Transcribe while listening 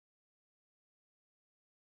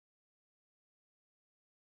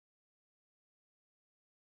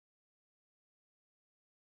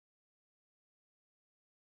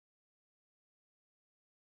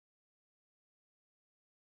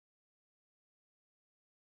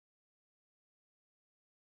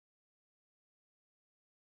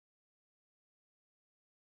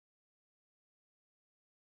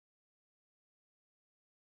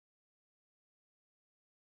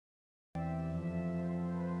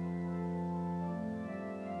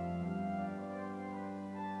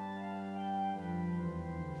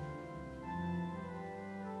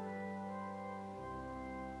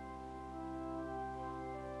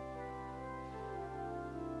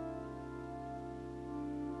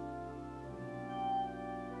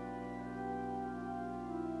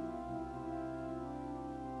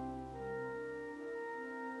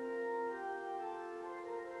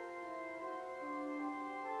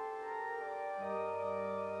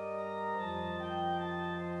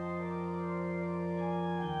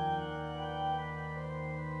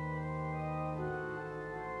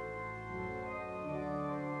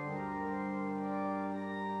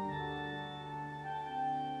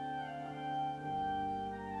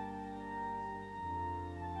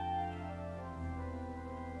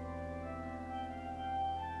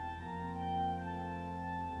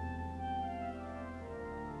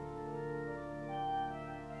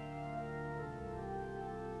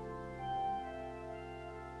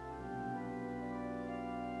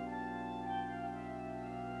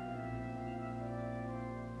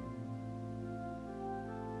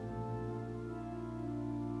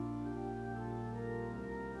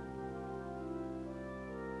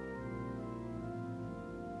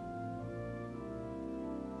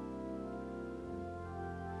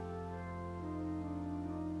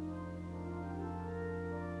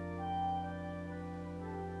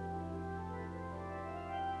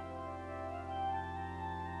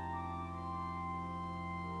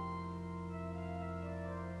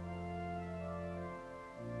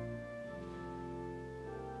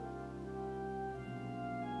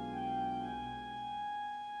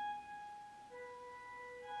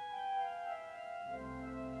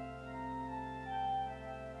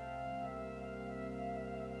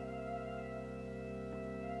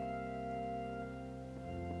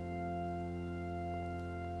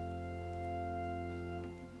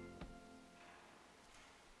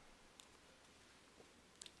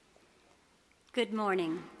Good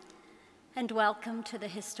morning, and welcome to the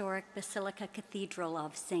historic Basilica Cathedral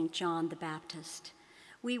of St. John the Baptist.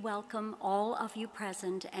 We welcome all of you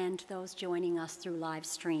present and those joining us through live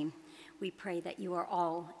stream. We pray that you are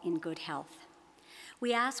all in good health.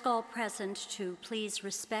 We ask all present to please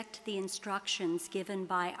respect the instructions given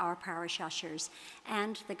by our parish ushers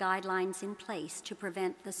and the guidelines in place to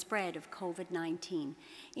prevent the spread of COVID-19,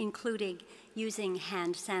 including using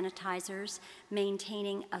hand sanitizers,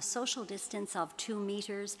 maintaining a social distance of 2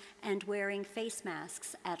 meters, and wearing face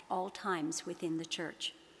masks at all times within the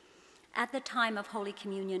church. At the time of Holy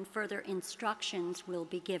Communion, further instructions will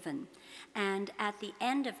be given. And at the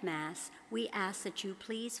end of Mass, we ask that you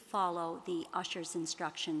please follow the usher's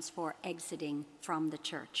instructions for exiting from the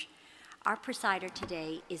church. Our presider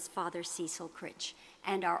today is Father Cecil Critch,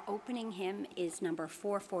 and our opening hymn is number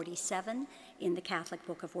 447 in the Catholic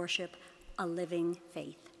Book of Worship, A Living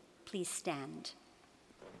Faith. Please stand.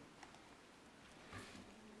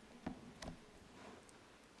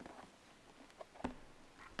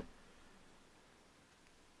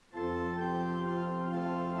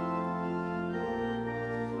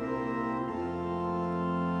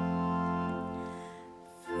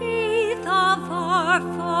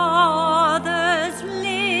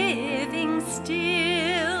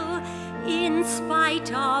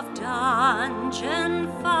 Of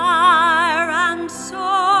dungeon, fire, and sword,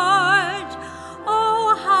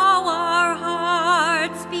 oh, how our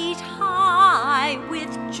hearts beat high with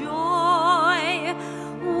joy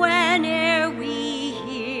whene'er we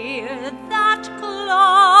hear that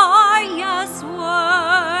glorious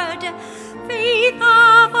word. Faith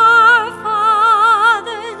of our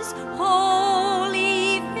fathers,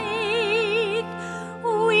 holy faith,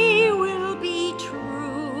 we will be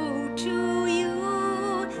true to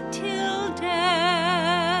you till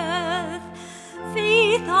death.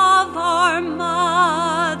 Faith of our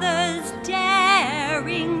mothers,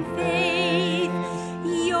 daring faith,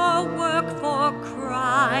 your work for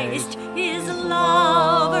Christ is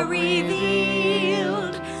love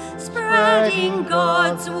revealed, spreading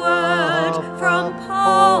God's word from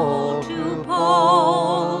pole to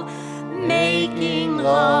pole, making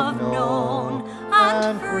love known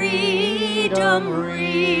and freedom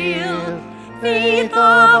real. Faith of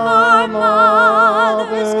our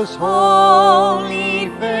mothers, holy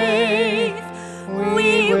faith,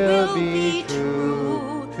 we will be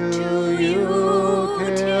true to you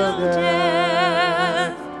till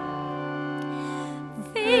death.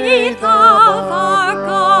 Faith of our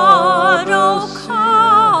God, oh,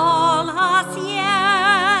 call us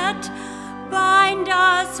yet, bind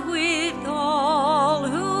us with all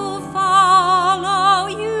who follow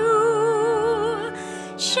you,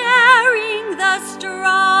 sharing the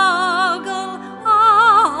struggle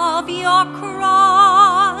of your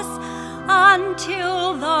cross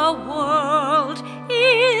until the world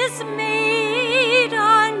is made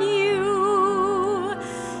anew.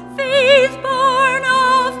 Faith born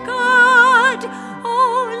of God,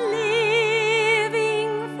 oh,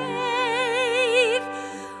 living faith,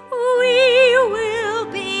 we will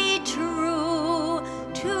be true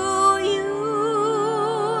to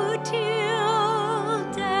you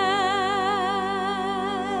till death.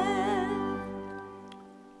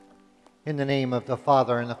 In the name of the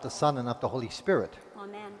Father, and of the Son, and of the Holy Spirit.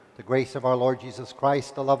 Amen. The grace of our Lord Jesus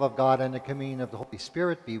Christ, the love of God, and the communion of the Holy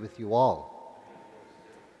Spirit be with you all.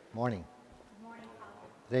 Morning. Good morning, Father.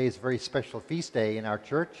 Today is a very special feast day in our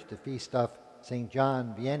church, the feast of St.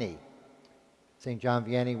 John Vianney. St. John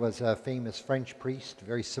Vianney was a famous French priest, a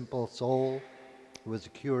very simple soul, who was a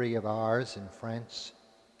curé of ours in France.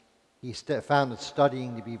 He found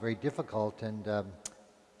studying to be very difficult,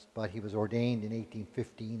 but he was ordained in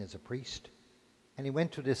 1815 as a priest. And he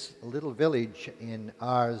went to this little village in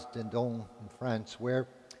Ars d'Endon in France where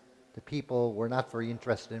the people were not very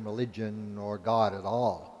interested in religion or God at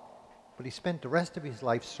all. But he spent the rest of his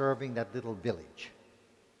life serving that little village.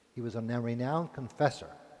 He was a renowned confessor.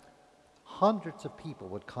 Hundreds of people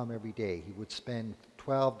would come every day. He would spend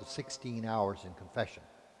 12 to 16 hours in confession.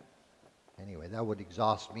 Anyway, that would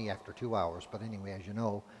exhaust me after 2 hours, but anyway, as you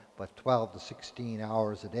know, but 12 to 16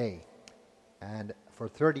 hours a day. And for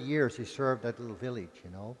 30 years, he served that little village,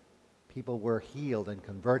 you know. People were healed and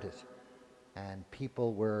converted, and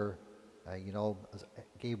people were,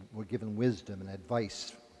 were given wisdom and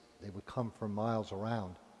advice. They would come from miles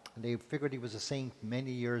around, and they figured he was a saint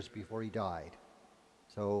many years before he died.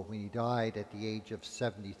 So when he died at the age of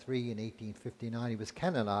 73 in 1859, he was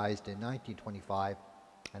canonized in 1925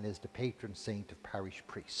 and is the patron saint of parish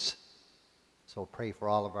priests. So pray for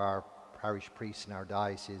all of our parish priests in our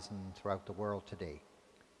diocese and throughout the world today.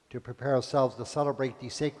 To prepare ourselves to celebrate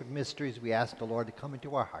these sacred mysteries, we ask the Lord to come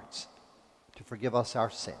into our hearts. to forgive us our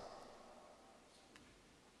sin.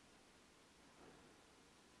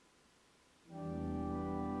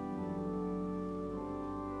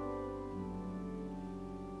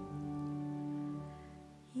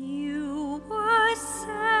 You were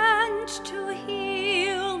sent to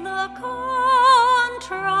heal the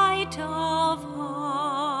contrite of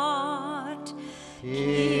heart.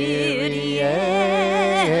 Kyrie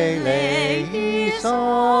eleison,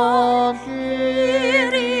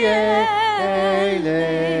 Kyrie eleison.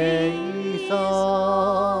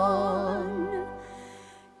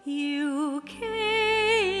 You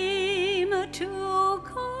came to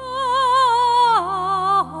call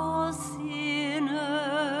sinners.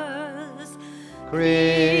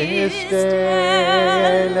 Christe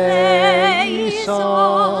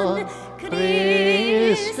eleison,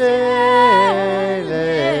 Christe eleison.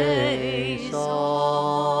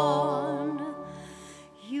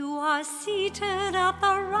 You are seated at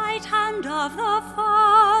the right hand of the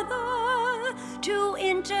Father to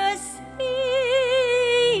intercede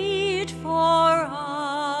for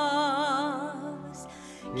us.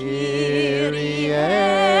 Kyrie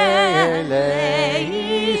eleison,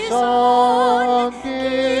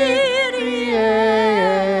 Kyrie eleison.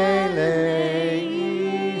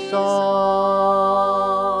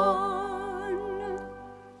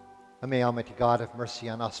 And may Almighty God have mercy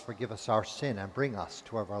on us, forgive us our sin, and bring us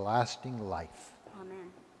to everlasting life.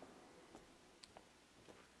 Amen.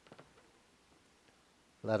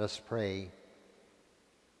 Let us pray.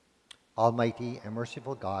 Almighty and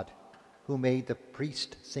merciful God, who made the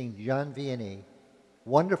priest St. John Vianney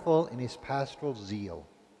wonderful in his pastoral zeal,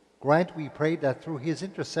 grant, we pray, that through his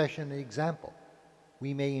intercession and example,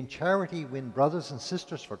 we may in charity win brothers and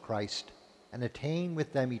sisters for Christ and attain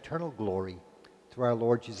with them eternal glory, through our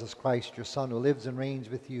Lord Jesus Christ, your Son, who lives and reigns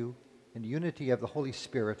with you in the unity of the Holy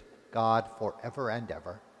Spirit, God, forever and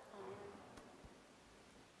ever.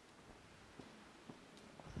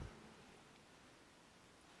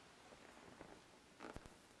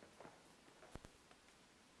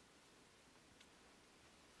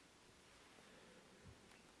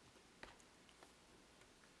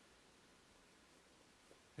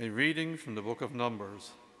 A reading from the book of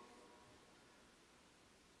Numbers.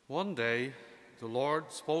 One day, the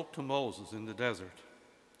Lord spoke to Moses in the desert.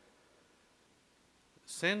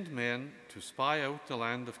 Send men to spy out the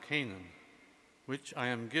land of Canaan, which I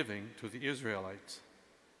am giving to the Israelites.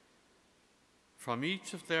 From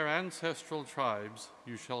each of their ancestral tribes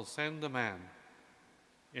you shall send a man,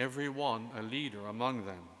 every one a leader among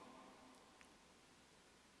them.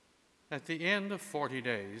 At the end of 40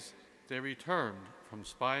 days, they returned from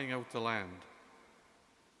spying out the land.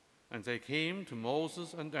 And they came to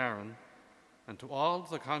Moses and Aaron and to all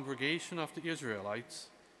the congregation of the Israelites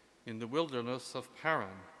in the wilderness of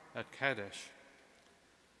Paran at Kadesh.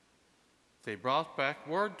 They brought back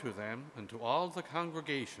word to them and to all the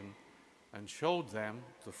congregation and showed them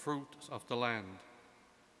the fruit of the land.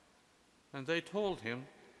 And they told him,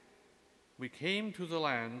 "We came to the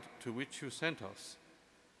land to which you sent us.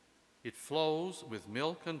 It flows with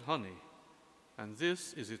milk and honey, and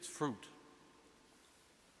this is its fruit.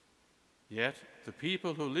 Yet the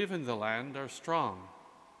people who live in the land are strong,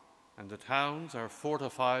 and the towns are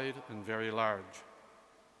fortified and very large.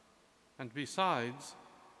 And besides,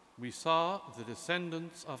 we saw the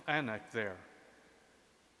descendants of Anak there.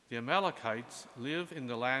 The Amalekites live in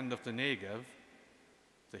the land of the Negev.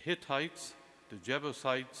 The Hittites, the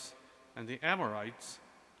Jebusites, and the Amorites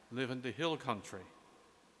live in the hill country.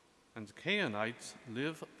 And the Canaanites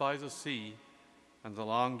live by the sea and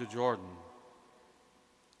along the Jordan."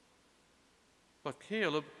 But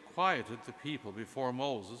Caleb quieted the people before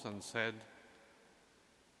Moses and said,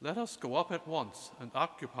 "Let us go up at once and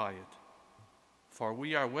occupy it, for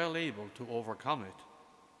we are well able to overcome it."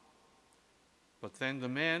 But then the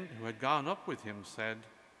men who had gone up with him said,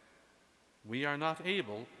 "We are not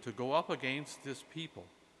able to go up against this people,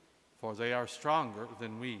 for they are stronger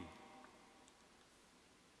than we."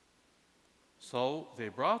 So they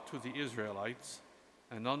brought to the Israelites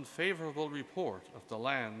an unfavorable report of the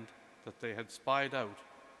land that they had spied out,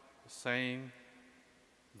 saying,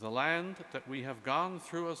 "The land that we have gone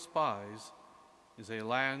through as spies is a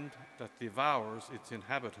land that devours its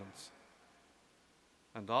inhabitants,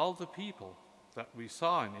 and all the people that we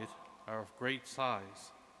saw in it are of great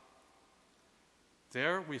size.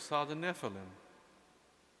 There we saw the Nephilim.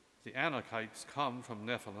 The Anakites come from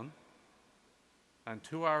Nephilim, and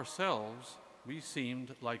to ourselves we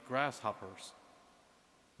seemed like grasshoppers,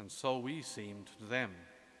 and so we seemed to them."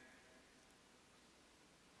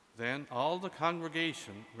 Then all the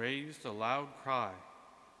congregation raised a loud cry,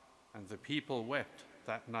 and the people wept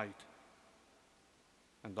that night.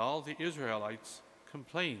 And all the Israelites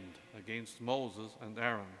complained against Moses and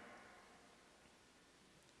Aaron.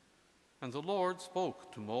 And the Lord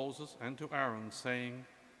spoke to Moses and to Aaron, saying,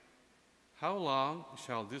 How long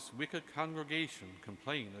shall this wicked congregation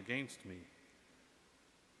complain against me?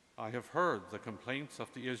 I have heard the complaints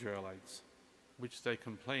of the Israelites, which they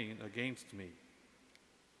complain against me.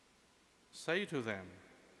 Say to them,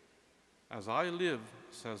 As I live,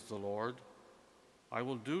 says the Lord, I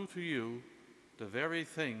will do to you the very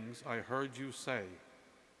things I heard you say.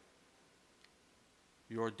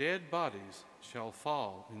 Your dead bodies shall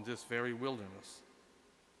fall in this very wilderness,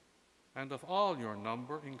 and of all your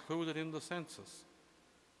number included in the census,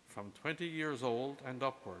 from 20 years old and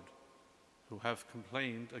upward, who have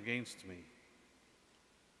complained against me.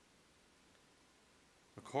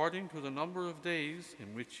 According to the number of days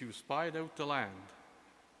in which you spied out the land,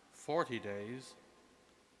 40 days,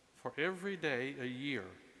 for every day a year,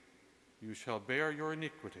 you shall bear your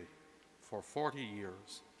iniquity for 40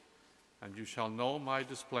 years, and you shall know my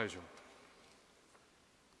displeasure.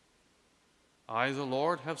 I, the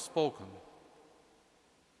Lord, have spoken.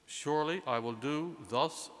 Surely I will do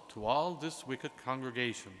thus to all this wicked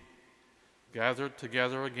congregation, gathered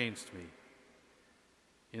together against me.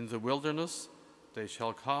 In the wilderness they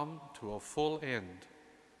shall come to a full end,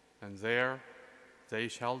 and there they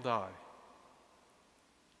shall die.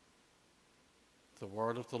 The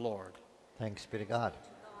word of the Lord. Thanks be to God.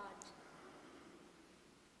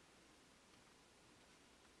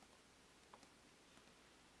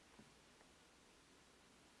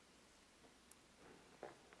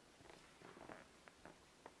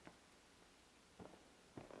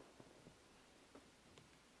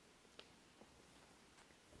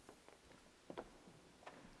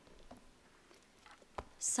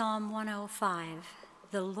 Psalm 105,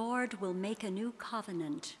 the Lord will make a new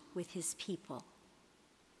covenant with his people.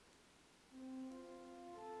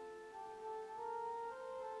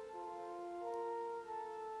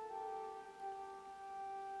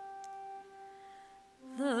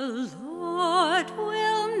 The Lord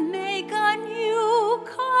will make a new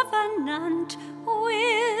covenant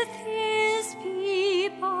with his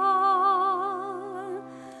people.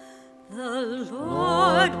 The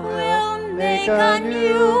Lord will make a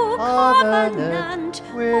new covenant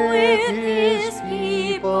with his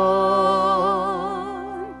people.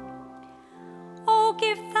 Oh,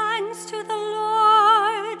 give thanks to the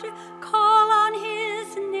Lord, call on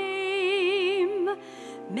his name,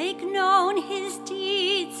 make known his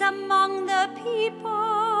deeds among the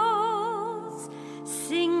peoples.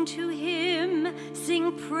 Sing to him,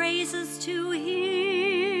 sing praises to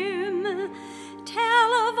him,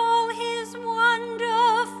 tell of all his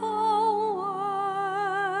wonderful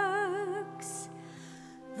works.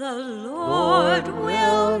 The Lord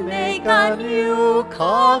will make a new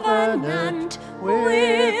covenant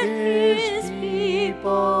with his people.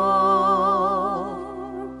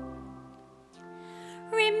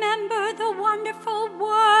 Remember the wonderful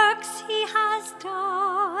works he has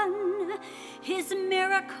done, his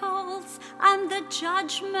miracles and the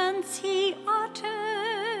judgments he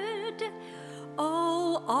uttered.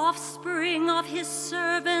 O offspring of his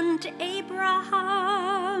servant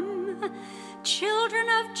Abraham, children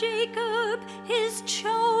of Jacob, his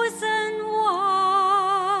chosen ones.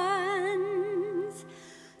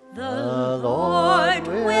 The Lord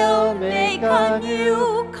will make a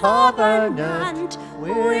new covenant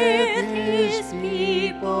with his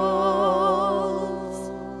people.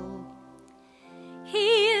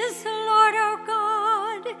 He is the Lord our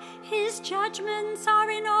God, his judgments are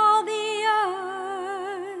in all the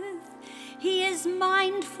earth. He is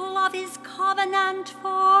mindful of his covenant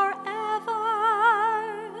forever,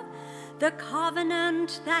 the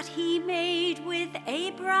covenant that he made with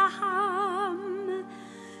Abraham,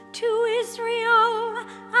 to Israel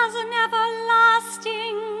as an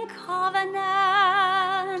everlasting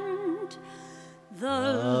covenant.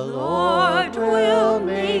 The Lord will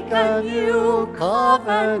make a new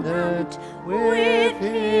covenant with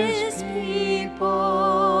his people.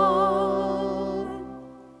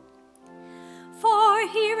 For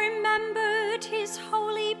he remembered his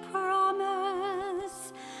holy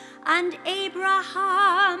promise, and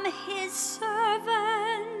Abraham his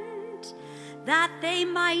servant, that they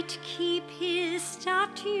might keep his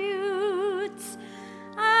statutes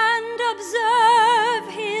and observe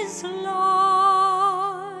his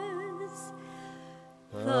laws.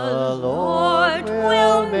 The Lord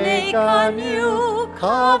will make a new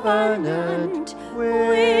covenant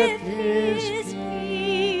with his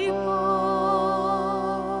people.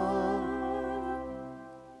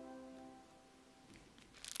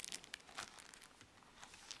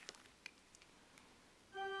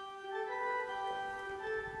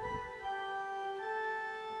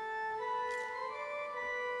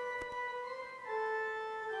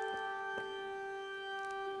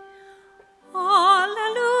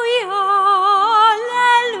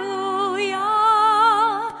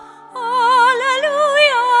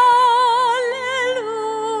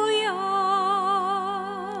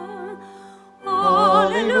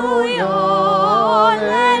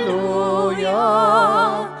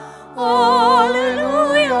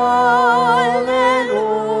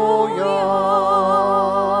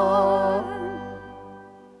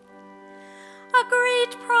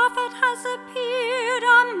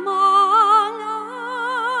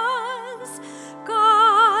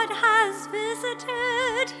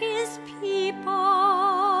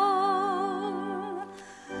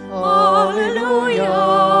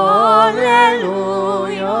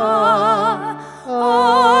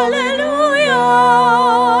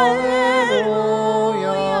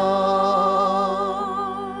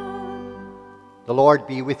 Lord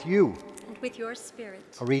be with you. And with your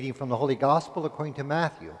spirit. A reading from the Holy Gospel according to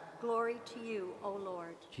Matthew. Glory to you, O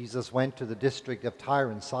Lord. Jesus went to the district of Tyre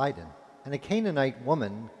and Sidon, and a Canaanite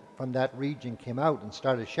woman from that region came out and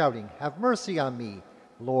started shouting, "Have mercy on me,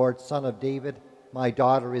 Lord, Son of David. My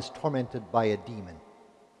daughter is tormented by a demon."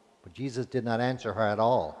 But Jesus did not answer her at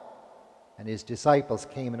all. And his disciples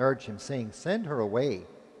came and urged him, saying, "Send her away,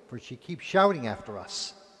 for she keeps shouting after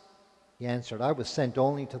us." He answered, "I was sent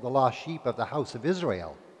only to the lost sheep of the house of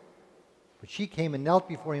Israel." But she came and knelt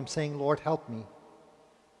before him, saying, "Lord, help me."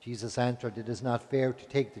 Jesus answered, "It is not fair to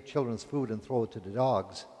take the children's food and throw it to the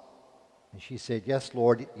dogs." And she said, "Yes,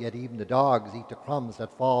 Lord, yet even the dogs eat the crumbs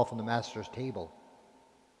that fall from the master's table."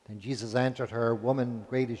 Then Jesus answered her, "Woman,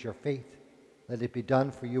 great is your faith. Let it be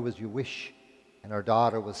done for you as you wish." And her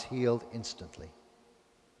daughter was healed instantly.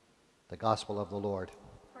 The Gospel of the Lord.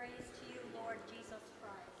 Praise to you, Lord Jesus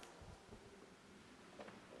Christ.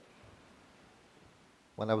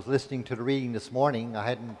 When I was listening to the reading this morning, I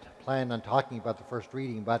hadn't planned on talking about the first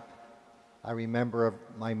reading, but I remember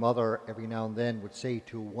my mother every now and then would say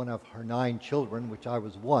to one of her 9 children, which I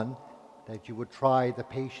was one, that you would try the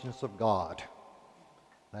patience of God.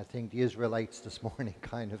 And I think the Israelites this morning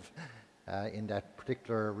kind of, in that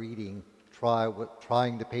particular reading,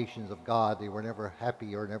 trying the patience of God. They were never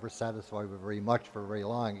happy or never satisfied with very much for very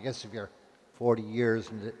long. I guess if you're 40 years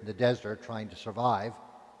in the desert trying to survive,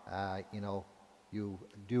 you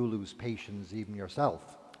do lose patience even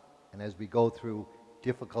yourself. And as we go through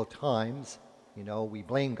difficult times, we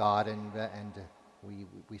blame God and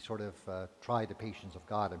we sort of try the patience of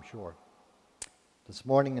God, I'm sure. This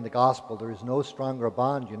morning in the Gospel, there is no stronger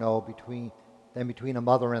bond, than between a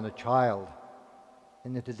mother and a child.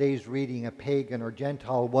 In today's reading, a pagan or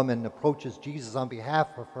Gentile woman approaches Jesus on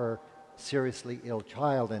behalf of her seriously ill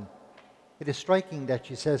child, and it is striking that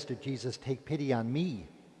she says to Jesus, "Take pity on me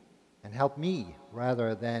and help me,"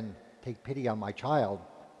 rather than "Take pity on my child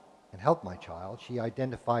and help my child." She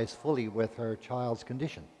identifies fully with her child's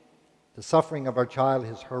condition. The suffering of her child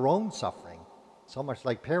is her own suffering, so much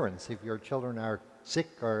like parents. If your children are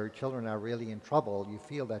sick or children are really in trouble, you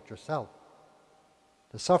feel that yourself.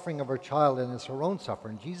 The suffering of her child and is her own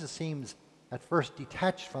suffering. Jesus seems at first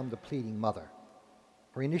detached from the pleading mother.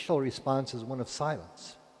 Her initial response is one of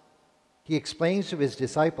silence. He explains to his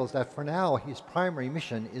disciples that for now his primary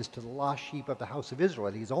mission is to the lost sheep of the house of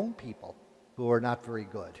Israel, his own people who are not very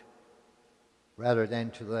good, rather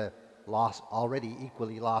than to the already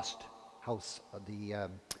equally lost house of the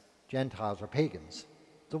Gentiles or pagans.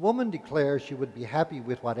 The woman declares she would be happy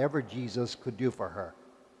with whatever Jesus could do for her.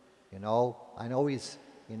 I know he's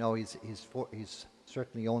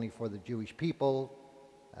certainly only for the Jewish people,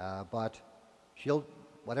 but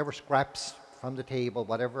whatever scraps from the table,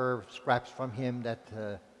 whatever scraps from him,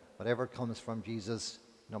 whatever comes from Jesus,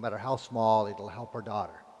 no matter how small, it'll help her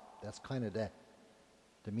daughter. That's kind of the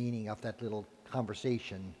meaning of that little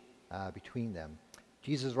conversation between them.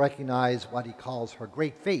 Jesus recognized what he calls her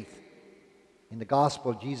great faith. In the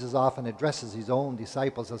Gospel, Jesus often addresses his own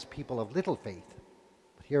disciples as people of little faith.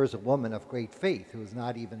 Here is a woman of great faith who is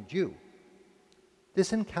not even a Jew.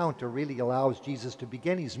 This encounter really allows Jesus to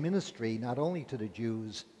begin his ministry not only to the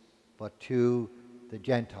Jews, but to the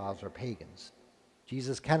Gentiles or pagans.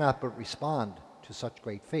 Jesus cannot but respond to such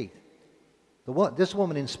great faith. This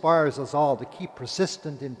woman inspires us all to keep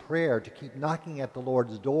persistent in prayer, to keep knocking at the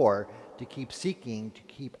Lord's door, to keep seeking, to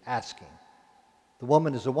keep asking. The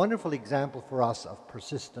woman is a wonderful example for us of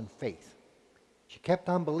persistent faith. She kept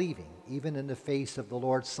on believing, even in the face of the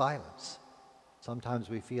Lord's silence. Sometimes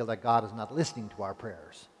we feel that God is not listening to our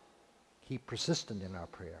prayers. Keep persistent in our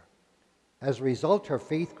prayer. As a result, her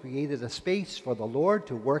faith created a space for the Lord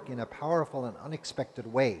to work in a powerful and unexpected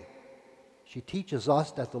way. She teaches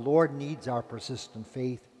us that the Lord needs our persistent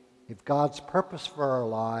faith if God's purpose for our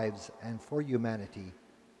lives and for humanity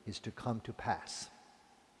is to come to pass.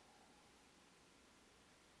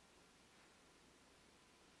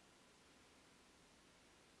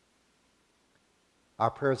 Our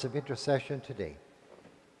prayers of intercession today.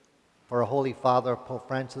 For our Holy Father, Pope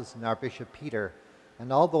Francis, and our Bishop Peter,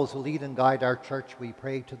 and all those who lead and guide our church, we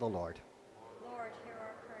pray to the Lord. Lord, hear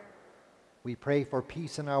our prayer. We pray for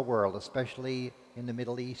peace in our world, especially in the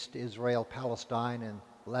Middle East, Israel, Palestine, and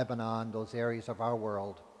Lebanon, those areas of our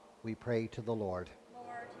world. We pray to the Lord. Lord,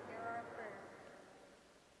 hear our prayer.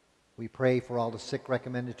 We pray for all the sick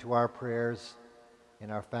recommended to our prayers in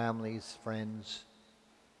our families, friends.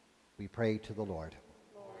 We pray to the Lord.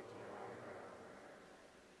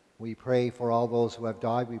 We pray for all those who have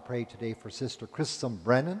died. We pray today for Sister Chrissom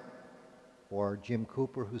Brennan, for Jim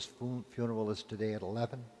Cooper, whose funeral is today at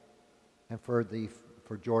 11, and for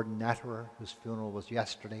Jordan Natterer, whose funeral was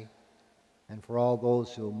yesterday, And for all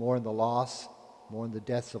those who mourn the loss, mourn the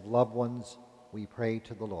deaths of loved ones, we pray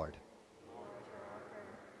to the Lord.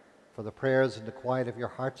 For the prayers and the quiet of your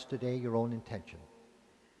hearts today, your own intention.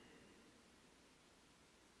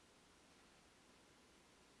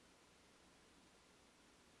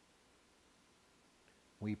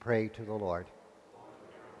 We pray to the Lord.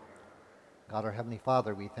 God, our Heavenly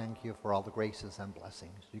Father, we thank you for all the graces and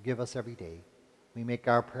blessings you give us every day. We make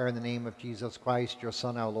our prayer in the name of Jesus Christ, your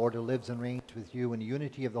Son, our Lord, who lives and reigns with you in the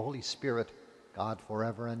unity of the Holy Spirit, God,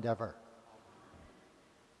 forever and ever.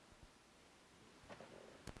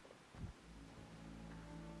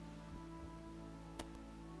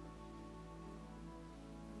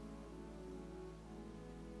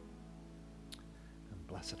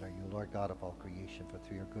 Blessed are you, Lord God of all creation, for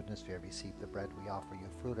through your goodness we have received the bread we offer you,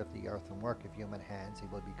 fruit of the earth and work of human hands.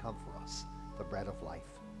 It will become for us the bread of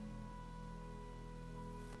life.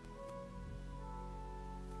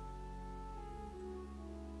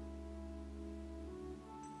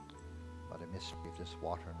 By the mystery of this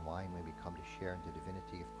water and wine may we come to share in the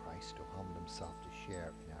divinity of Christ, who humbled himself to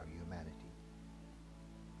share in our humanity.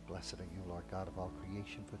 Blessed are you, Lord God of all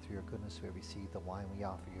creation, for through your goodness we have received the wine we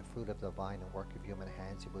offer you, fruit of the vine and work of human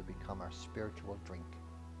hands. It will become our spiritual drink.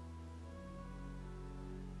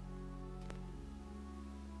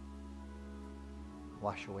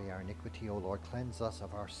 Wash away our iniquity, O Lord, cleanse us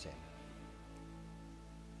of our sin.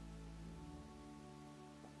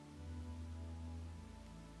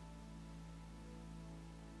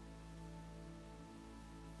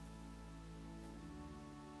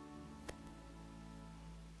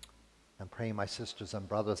 And pray, my sisters and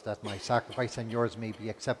brothers, that my sacrifice and yours may be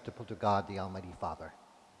acceptable to God, the Almighty Father.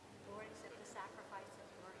 Lord, accept the sacrifice of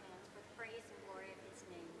your hands for the praise and glory of his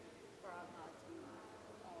name, for our God's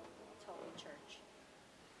all its holy church.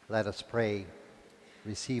 Let us pray.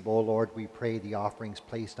 Receive, O Lord, we pray, the offerings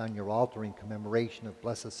placed on your altar in commemoration of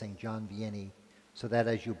Blessed St. John Vianney, so that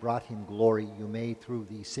as you brought him glory, you may, through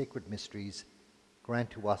these sacred mysteries,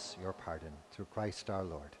 grant to us your pardon. Through Christ our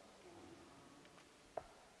Lord.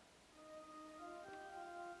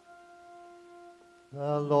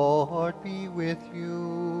 The Lord be with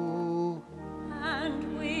you.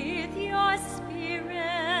 And with your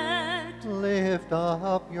spirit. Lift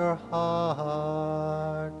up your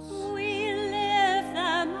hearts. We lift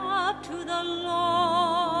them up to the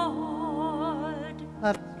Lord.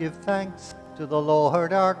 Let us give thanks to the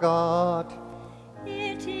Lord our God.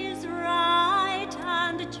 It is right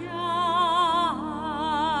and just.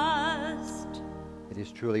 It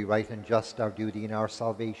is truly right and just, our duty and our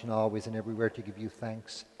salvation, always and everywhere to give you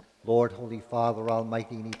thanks, Lord, Holy Father,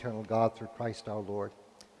 Almighty and eternal God, through Christ our Lord.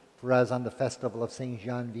 For as on the festival of St.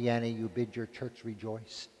 John Vianney you bid your church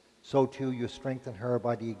rejoice, so too you strengthen her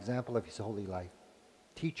by the example of his holy life.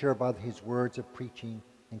 Teach her by his words of preaching,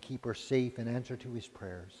 and keep her safe in answer to his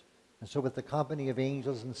prayers. And so with the company of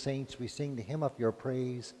angels and saints we sing the hymn of your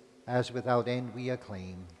praise, as without end we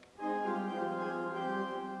acclaim.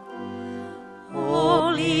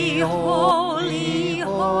 Holy, holy,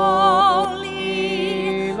 holy,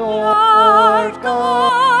 Lord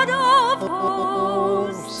God of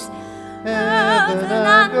hosts, heaven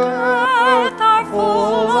and earth are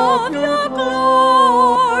full of your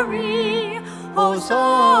glory.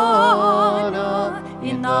 Hosanna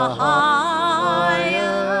in the highest.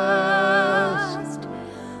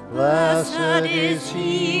 Blessed is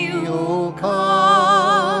he who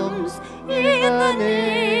comes in the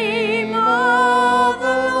name of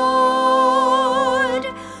the Lord.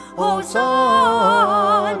 Hosanna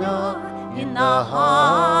in the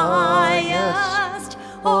highest.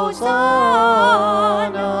 Hosanna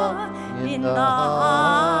in the highest.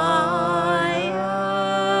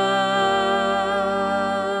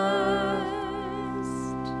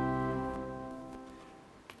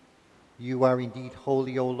 You are indeed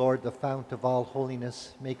holy, O Lord, the fount of all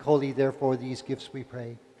holiness. Make holy, therefore, these gifts, we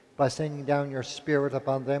pray, by sending down your Spirit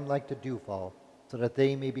upon them like the dewfall, so that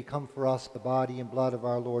they may become for us the body and blood of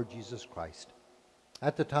our Lord Jesus Christ.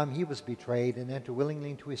 At the time he was betrayed and entered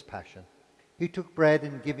willingly into his passion, he took bread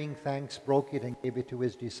and giving thanks, broke it and gave it to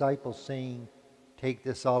his disciples, saying, "Take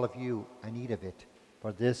this, all of you, and eat of it,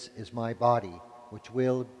 for this is my body, which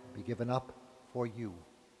will be given up for you."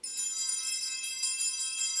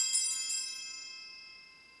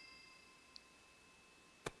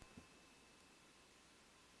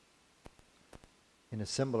 In a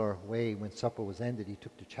similar way, when supper was ended, he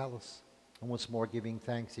took the chalice, and once more giving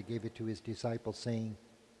thanks, he gave it to his disciples, saying,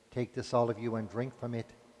 "Take this, all of you, and drink from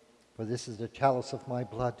it, for this is the chalice of my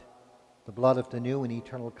blood, the blood of the new and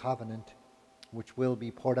eternal covenant, which will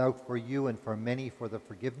be poured out for you and for many for the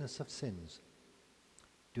forgiveness of sins.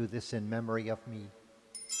 Do this in memory of me."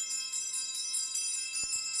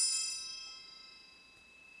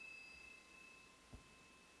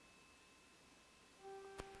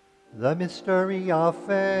 The mystery of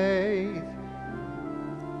faith.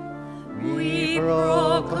 We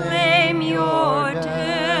proclaim your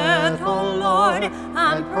death, O Lord,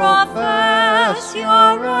 and profess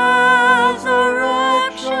your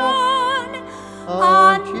resurrection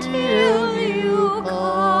until you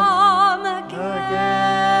come again.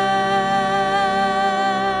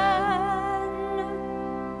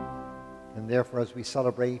 And therefore, as we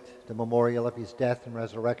celebrate the memorial of his death and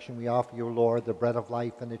resurrection, we offer you, Lord, the bread of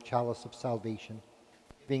life and the chalice of salvation,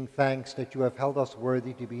 giving thanks that you have held us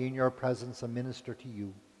worthy to be in your presence and minister to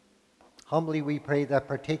you. Humbly we pray that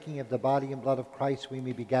partaking of the body and blood of Christ, we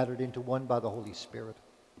may be gathered into one by the Holy Spirit.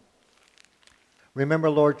 Remember,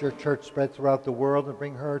 Lord, your church spread throughout the world, and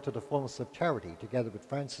bring her to the fullness of charity, together with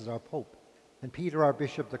Francis our Pope, and Peter our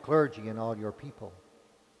Bishop, the clergy, and all your people.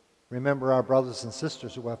 Remember our brothers and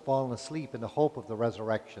sisters who have fallen asleep in the hope of the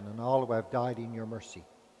resurrection, and all who have died in your mercy.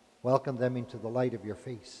 Welcome them into the light of your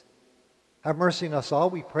face. Have mercy on us all,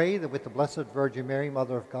 we pray, that with the Blessed Virgin Mary,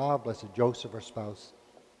 Mother of God, Blessed Joseph, her spouse,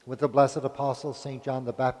 with the blessed apostles, St. John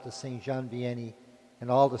the Baptist, St. John Vianney, and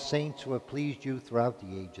all the saints who have pleased you throughout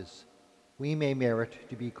the ages, we may merit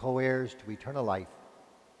to be co-heirs to eternal life,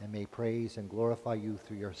 and may praise and glorify you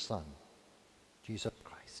through your Son, Jesus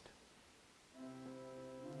Christ.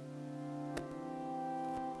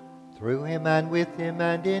 Through him and with him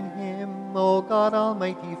and in him, O God,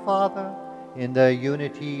 Almighty Father, in the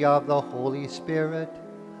unity of the Holy Spirit,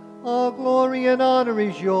 all glory and honor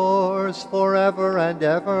is yours forever and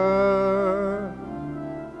ever.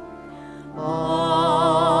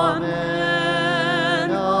 Amen. Amen.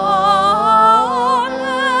 Amen.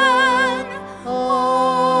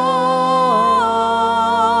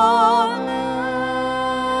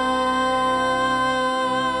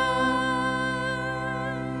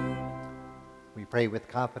 We pray with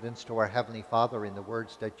confidence to our Heavenly Father in the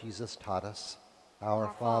words that Jesus taught us.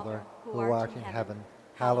 Our Father, who art in heaven,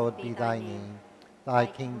 hallowed be thy name. Thy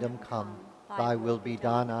kingdom come, thy will be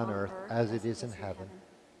done on earth as it is in heaven.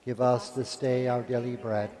 Give us this day our daily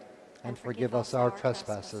bread, and forgive us our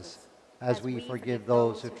trespasses, as we forgive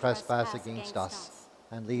those who trespass against us.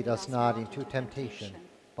 And lead us not into temptation,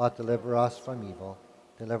 but deliver us from evil.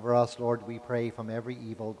 Deliver us, Lord, we pray, from every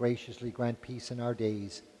evil. Graciously grant peace in our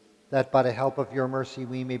days, that by the help of your mercy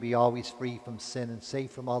we may be always free from sin and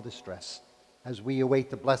safe from all distress, as we await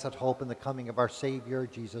the blessed hope and the coming of our Savior,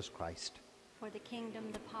 Jesus Christ. For the kingdom,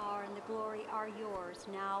 the power, and the glory are yours,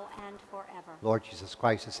 now and forever. Lord Jesus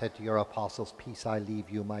Christ has said to your apostles, peace I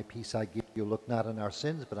leave you, my peace I give you. Look not on our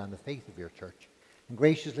sins, but on the faith of your church. And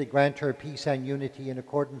graciously grant her peace and unity in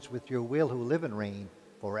accordance with your will, who live and reign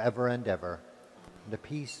forever and ever. And the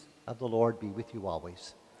peace of the Lord be with you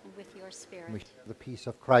always. And with your spirit. And we share the peace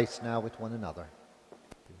of Christ now with one another.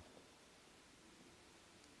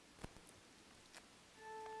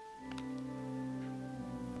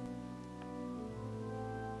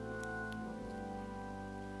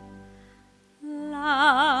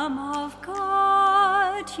 Lamb of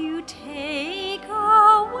God, you take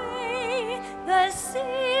away the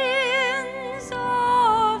sins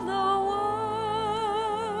of the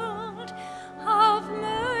world. Have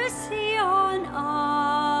mercy on us.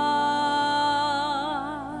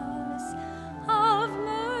 Have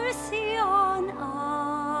mercy on us.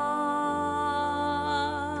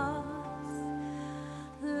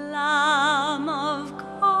 Lamb of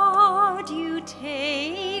God, you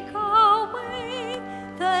take away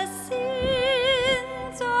the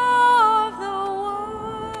sins of the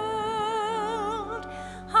world.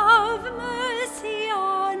 Have mercy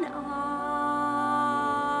on us.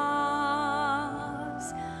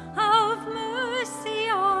 Have mercy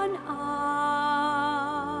on us.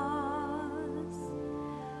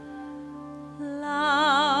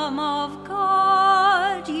 Lamb of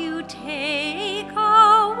God, you take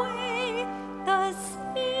away the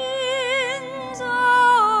sins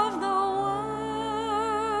of the world.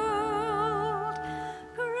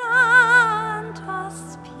 Grant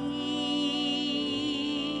us peace.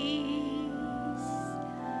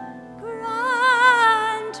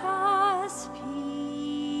 Grant us peace.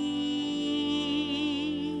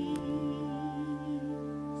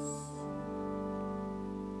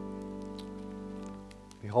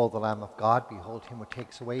 Behold the Lamb of God, behold him who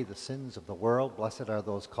takes away the sins of the world. Blessed are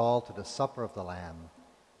those called to the supper of the Lamb.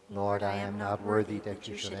 Lord, I am not worthy that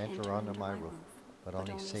you should enter under my roof, but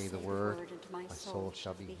only say the word, and my soul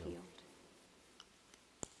shall be healed.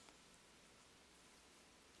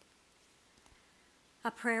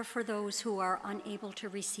 A prayer for those who are unable to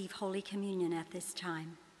receive Holy Communion at this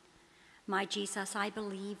time. My Jesus, I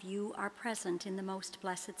believe you are present in the most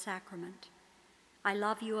blessed sacrament. I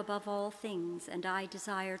love you above all things, and I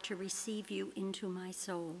desire to receive you into my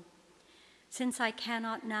soul. Since I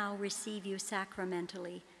cannot now receive you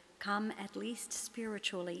sacramentally, come at least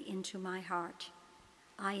spiritually into my heart.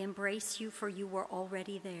 I embrace you, for you were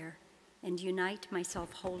already there, and unite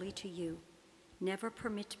myself wholly to you. Never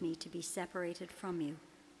permit me to be separated from you.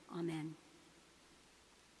 Amen.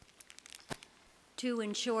 To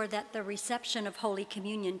ensure that the reception of Holy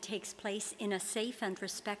Communion takes place in a safe and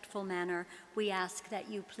respectful manner, we ask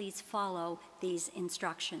that you please follow these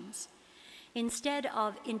instructions. Instead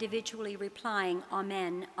of individually replying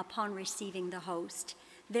Amen upon receiving the host,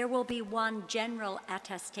 there will be one general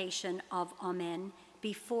attestation of Amen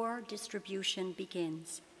before distribution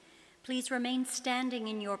begins. Please remain standing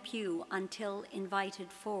in your pew until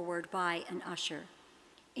invited forward by an usher.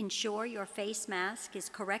 Ensure your face mask is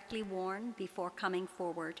correctly worn before coming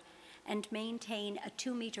forward, and maintain a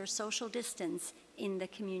 2-meter social distance in the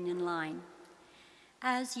communion line.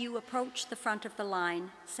 As you approach the front of the line,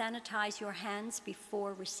 sanitize your hands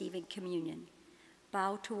before receiving communion.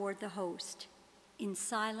 Bow toward the host. In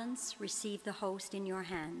silence, receive the host in your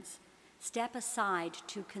hands. Step aside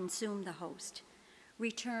to consume the host.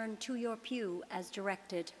 Return to your pew as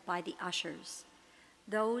directed by the ushers.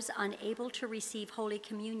 Those unable to receive Holy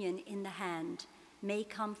Communion in the hand may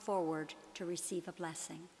come forward to receive a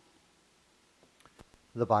blessing.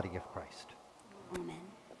 The body of Christ. Amen.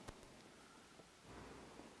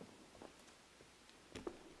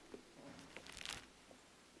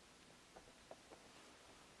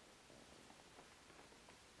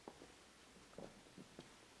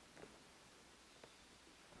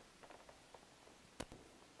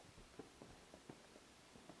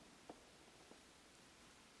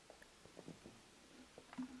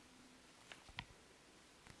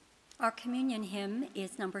 Our communion hymn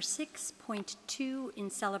is number 6.2 in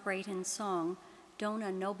Celebrate in Song,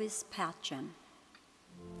 Dona Nobis Pacem.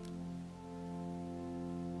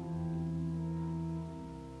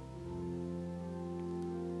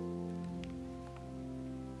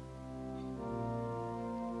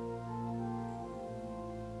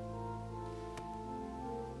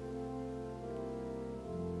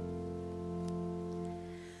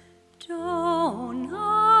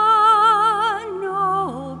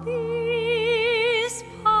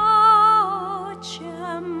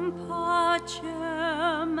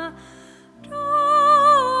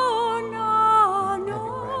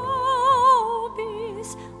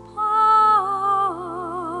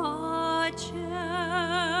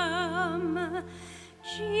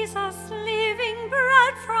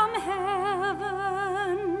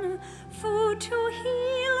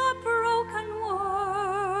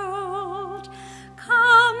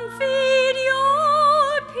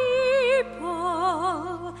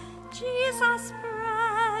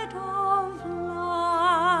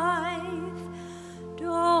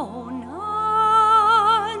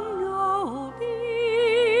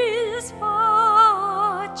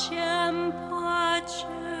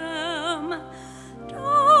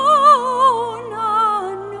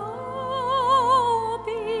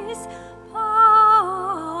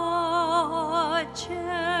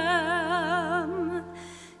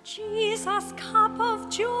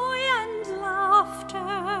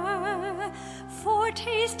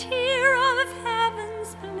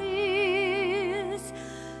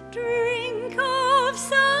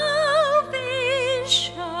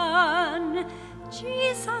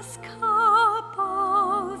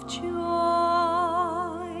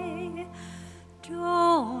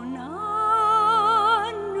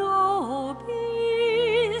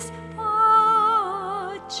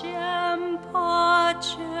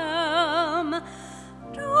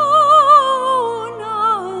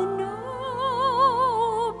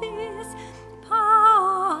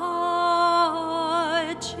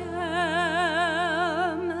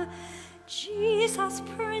 Jesus,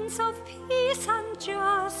 Prince of Peace and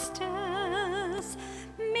Justice,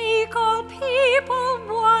 make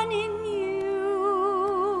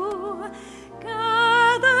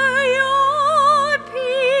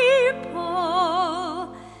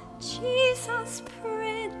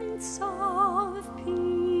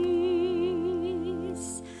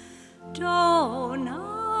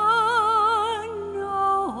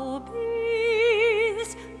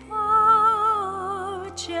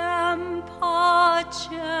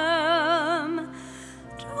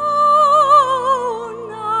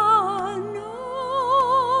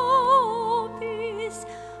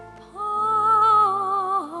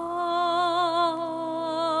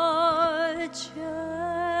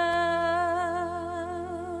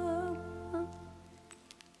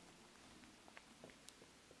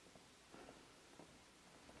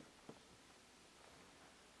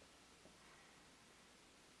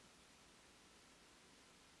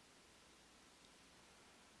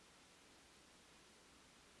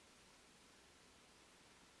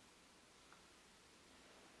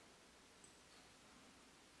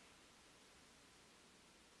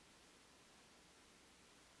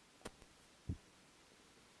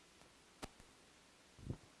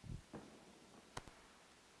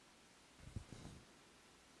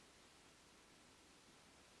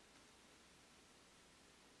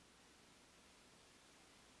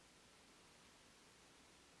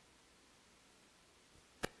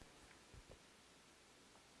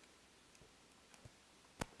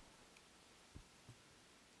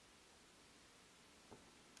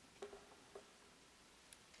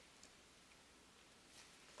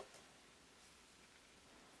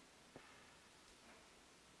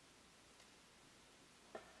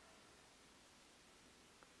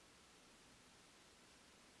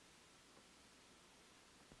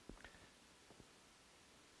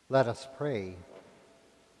Let us pray.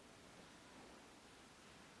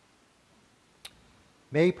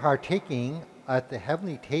 May partaking at the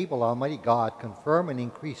heavenly table, Almighty God, confirm and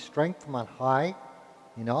increase strength from on high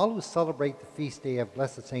in all who celebrate the feast day of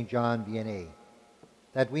Blessed St. John Vianney,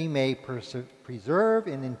 that we may preserve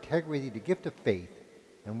in integrity the gift of faith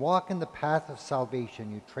and walk in the path of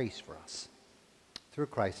salvation you trace for us. Through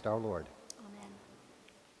Christ our Lord. Amen.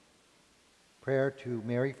 Prayer to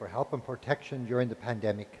Mary for help and protection during the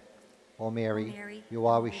pandemic. O Mary, you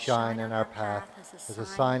always shine on our path as a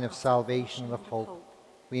sign of salvation and of hope.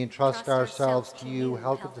 We entrust ourselves to you,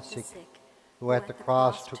 help of the sick, who at the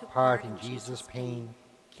cross took part in Jesus' pain,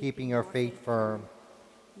 keeping your faith firm.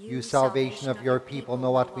 You, salvation of your people,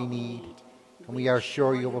 know what we need, and we are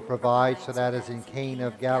sure you will provide so that as in Cana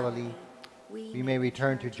of Galilee, we may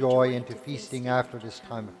return to joy and to feasting after this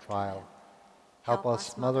time of trial. Help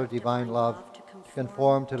us, Mother of Divine Love, to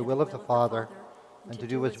conform to the will of the Father, and to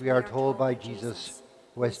do as we are told by Jesus,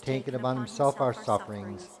 who has taken upon himself our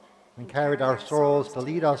sufferings, and carried our sorrows to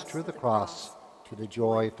lead us through the cross to the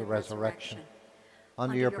joy of the resurrection.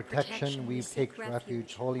 Under your protection we take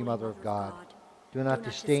refuge, Holy Mother of God. Do not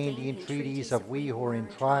disdain the entreaties of we who are in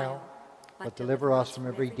trial, but deliver us from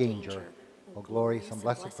every danger, O glorious and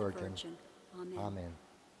blessed Virgin. Amen.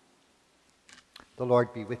 The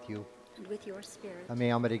Lord be with you. And with your spirit. And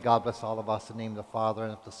may Almighty God bless all of us in the name of the Father,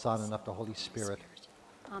 and of the Son, and of the Holy Spirit.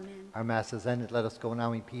 Amen. Our Mass is ended. Let us go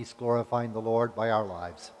now in peace, glorifying the Lord by our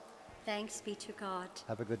lives. Thanks be to God.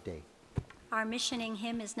 Have a good day. Our missioning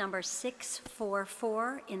hymn is number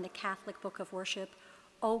 644 in the Catholic Book of Worship,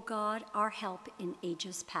 O God, our help in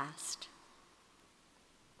ages past.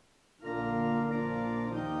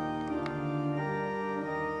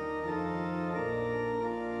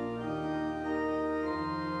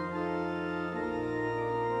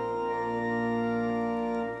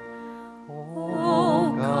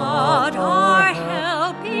 O God, our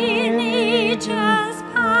help in ages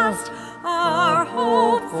past, our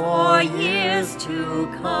hope for years to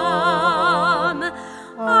come,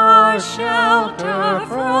 our shelter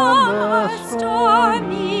from a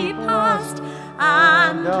stormy past,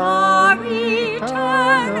 and our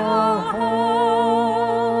eternal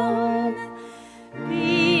home.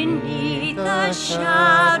 Beneath the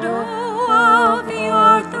shadow of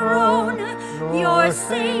your throne, your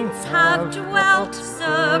saints have dwelt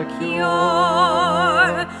secure.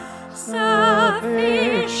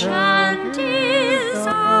 Sufficient is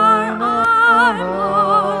our arm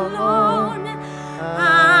alone,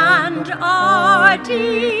 and our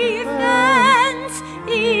deep